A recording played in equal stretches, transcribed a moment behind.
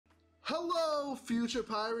Hello, future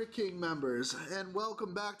Pirate King members, and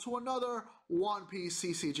welcome back to another One Piece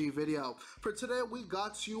TCG video. For today, we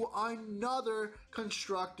got you another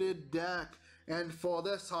constructed deck, and for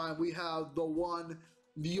this time, we have the one,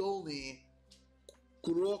 the only,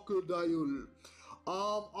 Crocodile.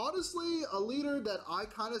 Honestly, a leader that I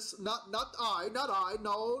kind of, not I,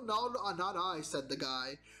 said the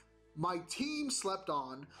guy. My team slept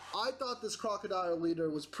on. I thought this Crocodile leader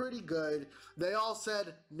was pretty good. They all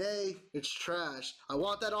said, nay, it's trash. I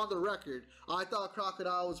want that on the record. I thought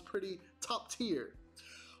Crocodile was pretty top tier.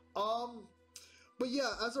 But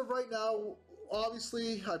yeah, as of right now,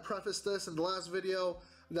 obviously, I prefaced this in the last video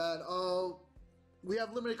that, we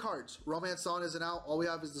have limited cards. Romance Dawn isn't out. All we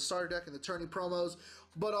have is the starter deck and the tourney promos.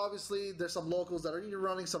 But obviously, there's some locals that are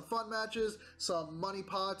running some fun matches, some money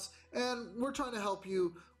pots, and we're trying to help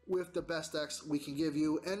you with the best decks we can give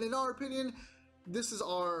you. And in our opinion, this is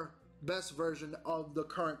our best version of the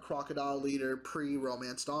current Crocodile leader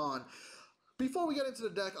pre-Romance Dawn. Before we get into the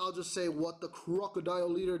deck, I'll just say what the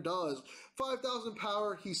Crocodile leader does. 5,000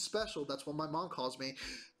 power, he's special. That's what my mom calls me.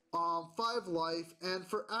 5 life, and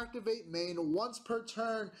for activate main, once per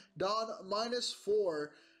turn, Dawn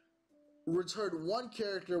 -4, return one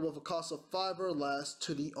character with a cost of 5 or less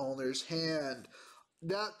to the owner's hand.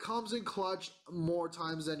 That comes in clutch more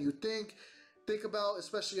times than you think. Think about,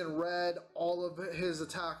 especially in red, all of his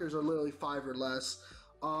attackers are literally 5 or less.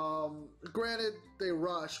 Granted, they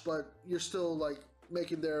rush, but you're still like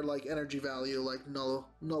making their like energy value like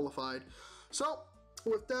nullified. So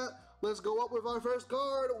with that, let's go up with our first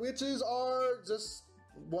card, which is our just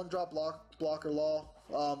 1-drop blocker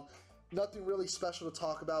law. Nothing really special to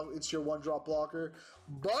talk about. It's your 1-drop blocker,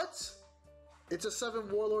 but it's a 7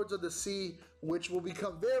 Warlords of the Sea, which will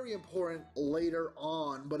become very important later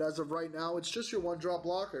on. But as of right now, it's just your 1-drop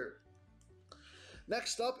blocker.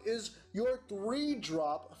 Next up is your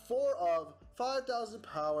 3-drop, 4 of 5,000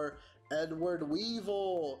 power, Edward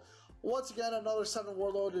Weevil. Once again, another 7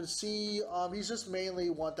 Warlord of the Sea. He's just mainly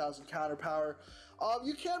 1,000 counter power.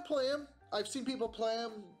 You can play him. I've seen people play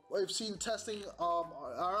him. I've seen testing.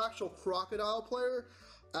 Our actual Crocodile player,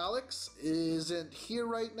 Alex, isn't here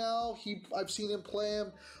right now. I've seen him play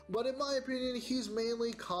him, but in my opinion, he's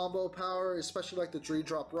mainly combo power, especially like the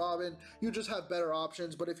 3-drop Robin. You just have better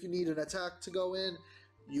options, but if you need an attack to go in,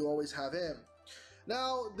 you always have him.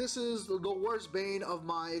 Now, this is the worst bane of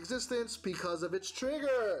my existence because of its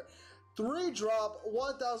trigger. 3-drop,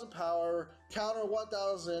 1,000 power, counter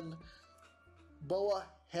 1,000, Boa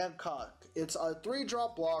Hancock. It's a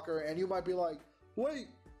 3-drop blocker, and you might be like, wait,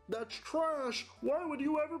 that's trash. Why would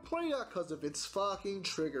you ever play that? Because of its fucking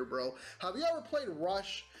trigger, bro. Have you ever played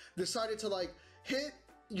Rush, decided to like hit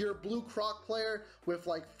your blue Croc player with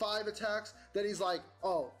like 5 attacks, then he's like,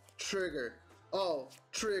 oh, trigger, oh,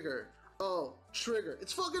 trigger, oh, trigger.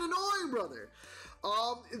 It's fucking annoying, brother.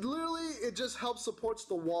 It just helps supports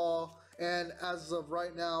the wall, and as of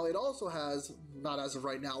right now, it also has, not as of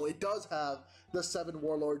right now, it does have the 7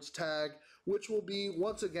 Warlords tag, which will be,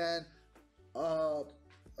 once again,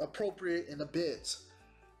 appropriate in a bit.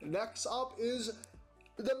 Next up is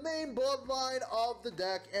the main bloodline of the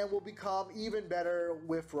deck, and will become even better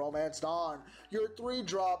with Romance Dawn. Your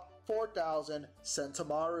 3-drop, 4,000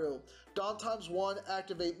 Sentomaru. Dawn ×1,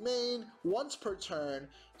 activate main once per turn.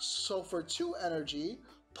 So for 2 energy,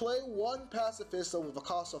 play 1 Pacifista with a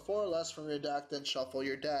cost of 4 or less from your deck, then shuffle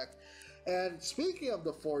your deck. And speaking of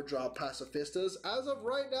the 4-drop Pacifistas, as of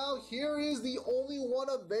right now, here is the only one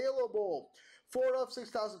available. 4 of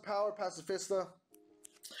 6,000 power Pacifista.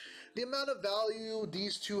 The amount of value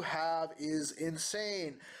these two have is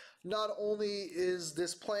insane. Not only is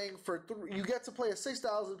this playing for 3, you get to play a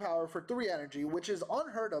 6,000 power for 3 energy, which is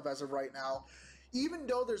unheard of as of right now. Even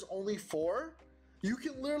though there's only 4, you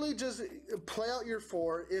can literally just play out your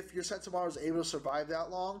 4 if your Sentomaru is able to survive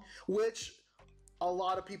that long, which a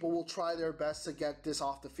lot of people will try their best to get this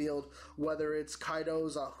off the field, whether it's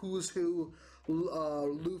Kaido's Who's Who,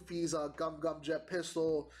 Luffy's Gum Gum Jet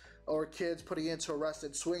Pistol, or kids putting into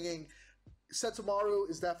Arrested Swinging. Sentomaru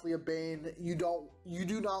is definitely a bane. You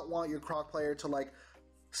do not want your Croc player to like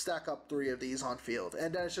stack up 3 of these on field,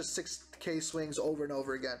 and then it's just 6k swings over and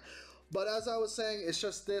over again. But as I was saying, it's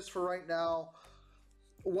just this for right now.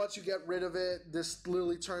 Once you get rid of it, this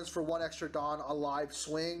literally turns for 1 extra Dawn a live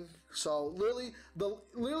swing. So literally,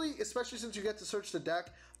 especially since you get to search the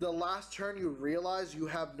deck, the last turn you realize you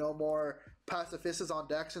have no more Pacifistas on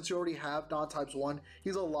deck. Since you already have Dawn ×1,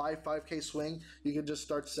 he's a live 5k swing. You can just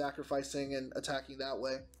start sacrificing and attacking that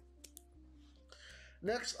way.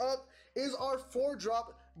 Next up is our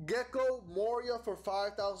 4-drop Gecko Moria for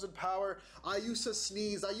 5,000 power. I used to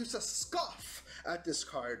sneeze, I used to scoff at this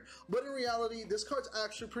card. But in reality, this card's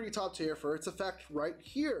actually pretty top tier for its effect right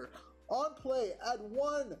here. On play, add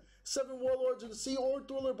 7 Warlords in the Sea or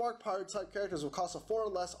Thriller Bark Pirate type characters will cost a 4 or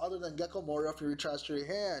less other than Gecko Moria if you recharge to your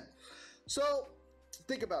hand. So,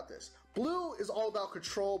 think about this. Blue is all about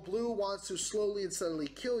control. Blue wants to slowly and steadily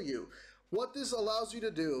kill you. What this allows you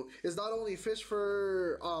to do is not only fish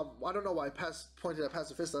for, I don't know why I pointed at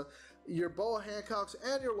Pacifista, your Boa Hancocks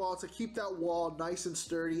and your wall to keep that wall nice and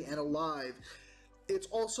sturdy and alive. It's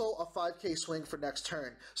also a 5k swing for next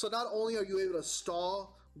turn. So not only are you able to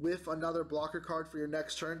stall with another blocker card for your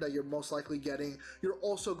next turn that you're most likely getting, you're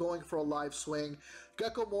also going for a live swing.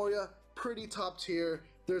 Gecko Moria, pretty top tier.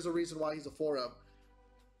 There's a reason why he's a 4-up.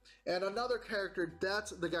 And another character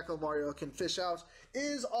that the Gecko Moria can fish out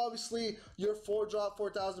is obviously your 4-drop,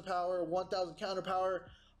 4,000 power, 1,000 counter power,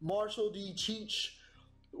 Marshall D. Cheech.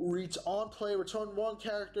 Reach on play, return 1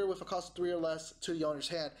 character with a cost of 3 or less to the owner's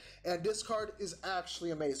hand. And this card is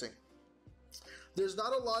actually amazing. There's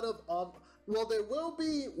not a lot of, well, there will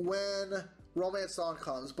be when Romance Dawn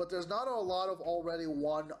comes, but there's not a lot of already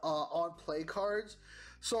on play cards.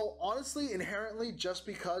 So honestly, inherently, just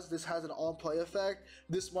because this has an on-play effect,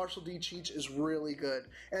 this Marshall D. Cheech is really good.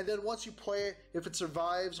 And then once you play it, if it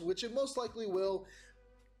survives, which it most likely will,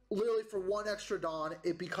 literally for 1 extra Dawn,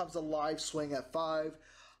 it becomes a live swing at 5.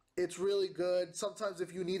 It's really good. Sometimes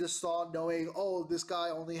if you need a stall knowing, oh, this guy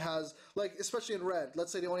only has, like, especially in red,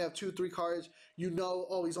 let's say they only have 2-3 cards, you know,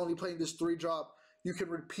 oh, he's only playing this 3-drop, you can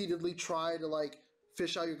repeatedly try to, like,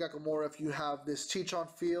 fish out your Gecko Moria if you have this Cheech on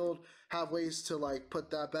field, have ways to, like,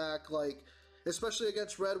 put that back, like, especially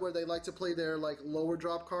against red where they like to play their, like, lower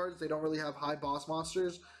drop cards, they don't really have high boss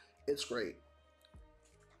monsters. It's great.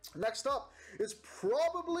 Next up is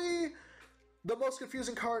probably the most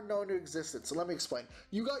confusing card known to existence. So let me explain.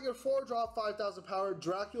 You got your 4-drop, 5,000 power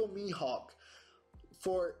Dracula Mihawk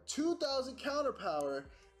for 2,000 counter power,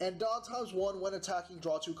 and Dawn ×1 when attacking,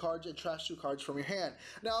 draw 2 cards and trash 2 cards from your hand.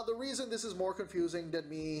 Now, the reason this is more confusing than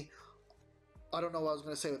me, I don't know what I was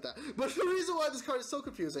going to say with that, but the reason why this card is so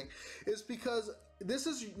confusing is because this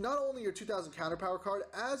is not only your 2,000 counter power card,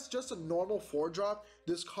 as just a normal 4-drop,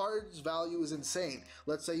 this card's value is insane.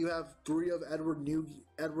 Let's say you have 3 of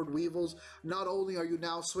Edward Weevils, not only are you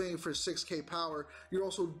now swinging for 6k power, you're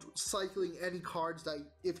also cycling any cards that,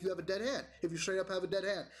 if you have a dead hand, if you straight up have a dead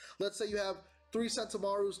hand. Let's say you have 3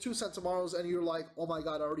 Centaurus, 2 Centaurus, and you're like, oh my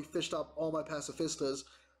god, I already fished up all my Pacifistas.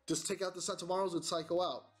 Just take out the Centaurus and cycle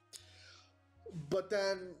out. But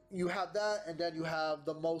then you have that, and then you have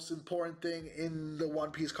the most important thing in the One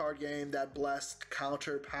Piece card game, that blessed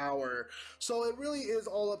counter power. So it really is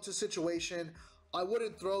all up to situation. I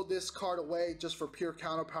wouldn't throw this card away just for pure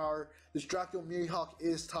counter power. This Dracula Mihawk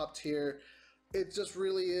is top tier. It just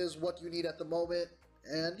really is what you need at the moment,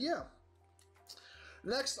 and yeah.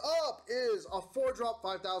 Next up is a 4-drop,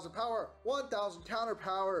 5,000 power, 1,000 counter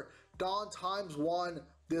power, Dawn ×1.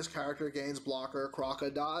 This character gains blocker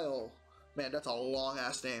Crocodile. Man, that's a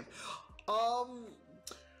long-ass name.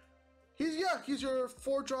 He's your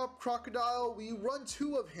 4-drop Crocodile. We run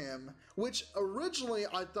 2 of him, which originally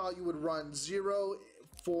I thought you would run 0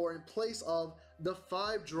 for in place of the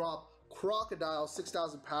 5-drop Crocodile,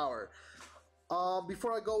 6,000 power.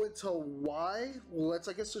 Before I go into why, let's,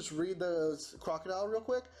 I guess, just read the Crocodile real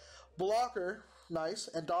quick. Blocker, nice,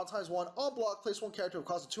 and Dawn ×1 on block, place 1 character with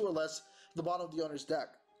cost of 2 or less at the bottom of the owner's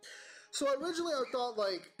deck. So originally I thought,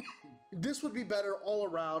 like, this would be better all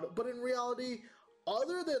around, but in reality,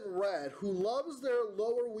 other than red, who loves their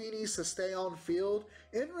lower weenies to stay on field,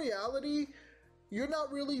 in reality, you're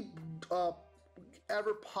not really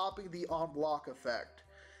ever popping the on-block effect.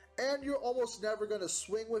 And you're almost never going to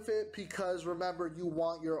swing with it because, remember, you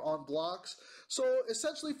want your on-blocks. So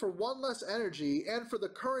essentially, for 1 less energy, and for the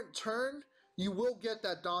current turn, you will get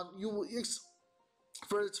that Dawn.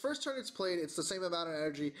 For its first turn it's played, it's the same amount of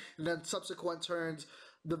energy, and then subsequent turns,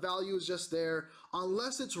 the value is just there.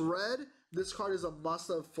 Unless it's red, this card is a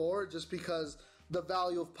must-have 4, just because the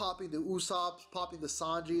value of popping the Usopps, popping the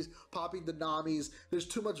Sanjis, popping the Namis, there's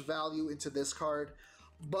too much value into this card.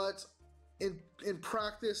 But in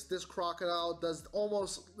practice, this Crocodile does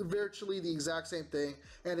almost virtually the exact same thing,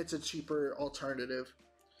 and it's a cheaper alternative.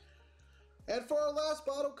 And for our last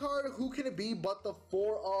battle card, who can it be but the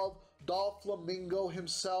 4 of Doflamingo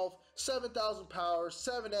himself, 7,000 power,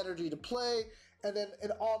 7 energy to play, and then an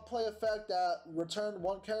on-play effect that return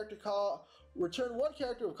 1 character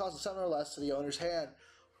with cost of 7 or less to the owner's hand.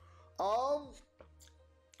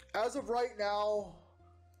 As of right now,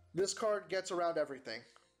 this card gets around everything.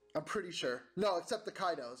 I'm pretty sure. No, except the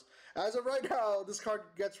Kaidos. As of right now, this card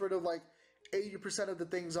gets rid of, like, 80% of the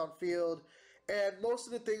things on field, and most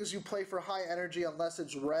of the things you play for high energy, unless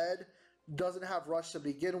it's red, doesn't have rush to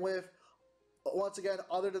begin with. Once again,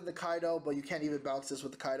 other than the Kaido, but you can't even bounce this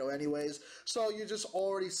with the Kaido anyways. So you're just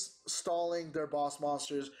already stalling their boss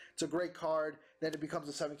monsters. It's a great card. Then it becomes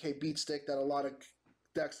a 7k beat stick that a lot of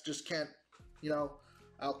decks just can't,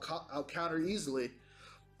 out counter easily.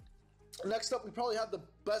 Next up, we probably have the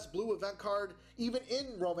best blue event card, even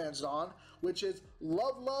in Romance Dawn, which is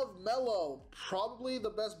Love Love Mellow. Probably the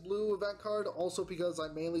best blue event card, also because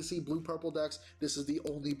I mainly see blue-purple decks. This is the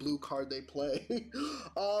only blue card they play.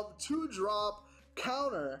 2-drop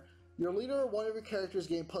counter. Your leader or one of your characters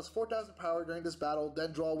gain plus 4,000 power during this battle,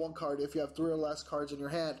 then draw 1 card if you have 3 or less cards in your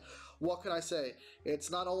hand. What can I say?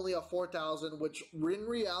 It's not only a 4,000, which in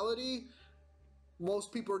reality,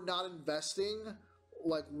 most people are not investing,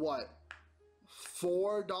 like what?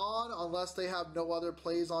 4 Dawn, unless they have no other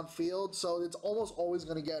plays on field, so it's almost always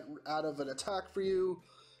going to get out of an attack for you.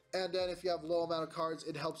 And then if you have low amount of cards,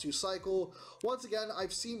 it helps you cycle. Once again,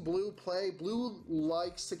 I've seen blue play. Blue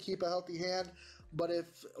likes to keep a healthy hand, but if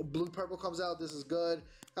blue purple comes out, this is good.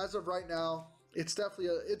 As of right now, it's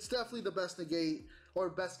definitely the best negate or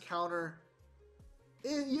best counter.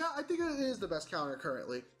 And yeah, I think it is the best counter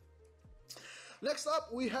currently. Next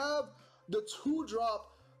up, we have the 2-drop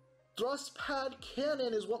Thrust Pad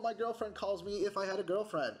Cannon, is what my girlfriend calls me if I had a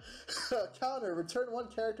girlfriend. Counter, return 1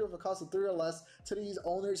 character with a cost of 3 or less to the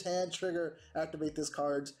owner's hand. Trigger, activate this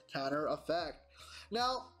card's counter effect.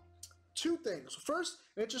 Now, 2 things. First,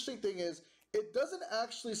 an interesting thing is, it doesn't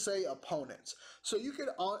actually say opponents. So you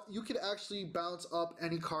could actually bounce up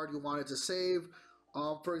any card you wanted to save.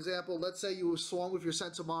 For example, let's say you swung with your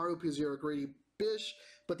Sentomaru because you're a greedy bish,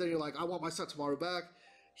 but then you're like, I want my Sentomaru back.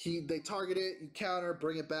 They target it, you counter,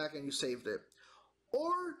 bring it back, and you saved it.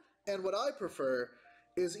 Or, and what I prefer,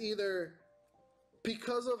 is either,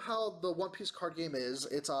 because of how the One Piece card game is,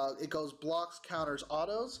 it goes blocks, counters,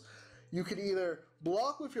 autos. You could either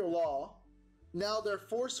block with your Law, now they're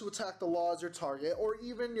forced to attack the Law as your target, or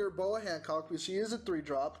even your Boa Hancock, because she is a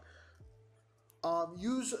 3-drop.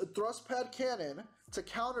 Use Thrust Pad Cannon to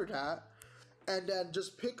counter that, and then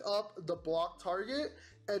just pick up the block target,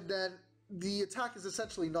 and then the attack is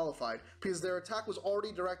essentially nullified because their attack was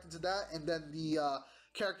already directed to that, and then the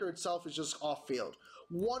character itself is just off field.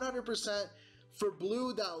 100% for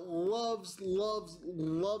blue that loves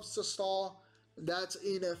to stall. That's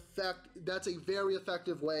in effect. That's a very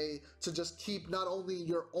effective way to just keep not only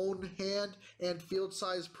your own hand and field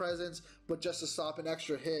size presence, but just to stop an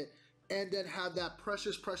extra hit, and then have that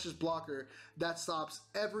precious blocker that stops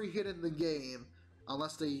every hit in the game,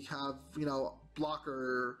 unless they have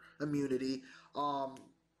blocker immunity,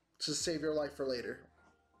 to save your life for later.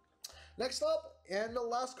 Next up, and the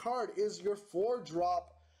last card, is your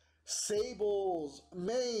 4-drop Sable's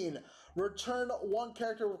main. Return 1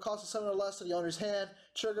 character with a cost of 7 or less to the owner's hand.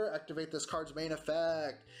 Trigger, activate this card's main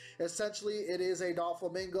effect. Essentially, it is a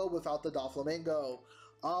Doflamingo without the Doflamingo.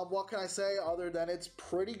 What can I say other than it's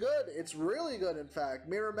pretty good? It's really good, in fact.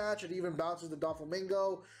 Mirror match, it even bounces the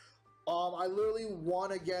Doflamingo. I literally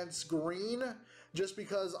won against green just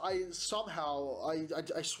because I swear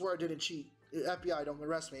I didn't cheat. FBI, don't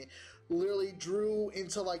arrest me. Literally drew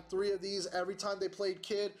into like 3 of these every time they played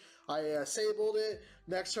Kid. I sabled it.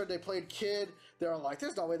 Next turn they played Kid. They're like,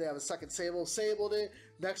 there's no way they have a second Sable. Sabled it.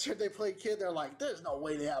 Next turn they played Kid. They're like, there's no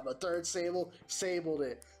way they have a 3rd Sable. Sabled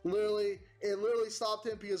it. It literally stopped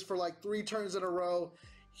him because for like 3 turns in a row,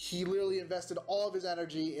 he literally invested all of his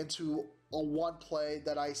energy into a 1 play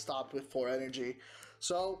that I stopped with 4 energy.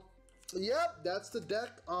 So, yep, that's the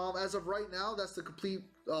deck. As of right now, that's the complete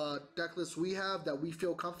deck list we have that we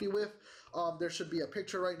feel comfy with. There should be a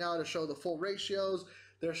picture right now to show the full ratios.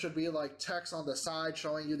 There should be like text on the side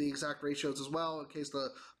showing you the exact ratios as well in case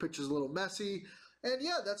the picture's a little messy. And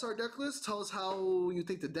yeah, that's our deck list. Tell us how you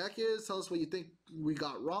think the deck is. Tell us what you think we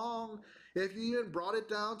got wrong. If you even brought it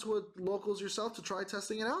down to a locals yourself to try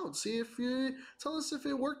testing it out. See if you, tell us if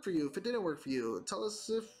it worked for you, if it didn't work for you. Tell us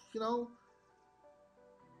if, I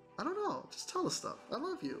don't know. Just tell us stuff. I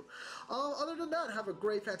love you. Other than that, have a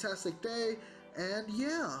great, fantastic day. And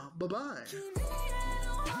yeah, bye-bye.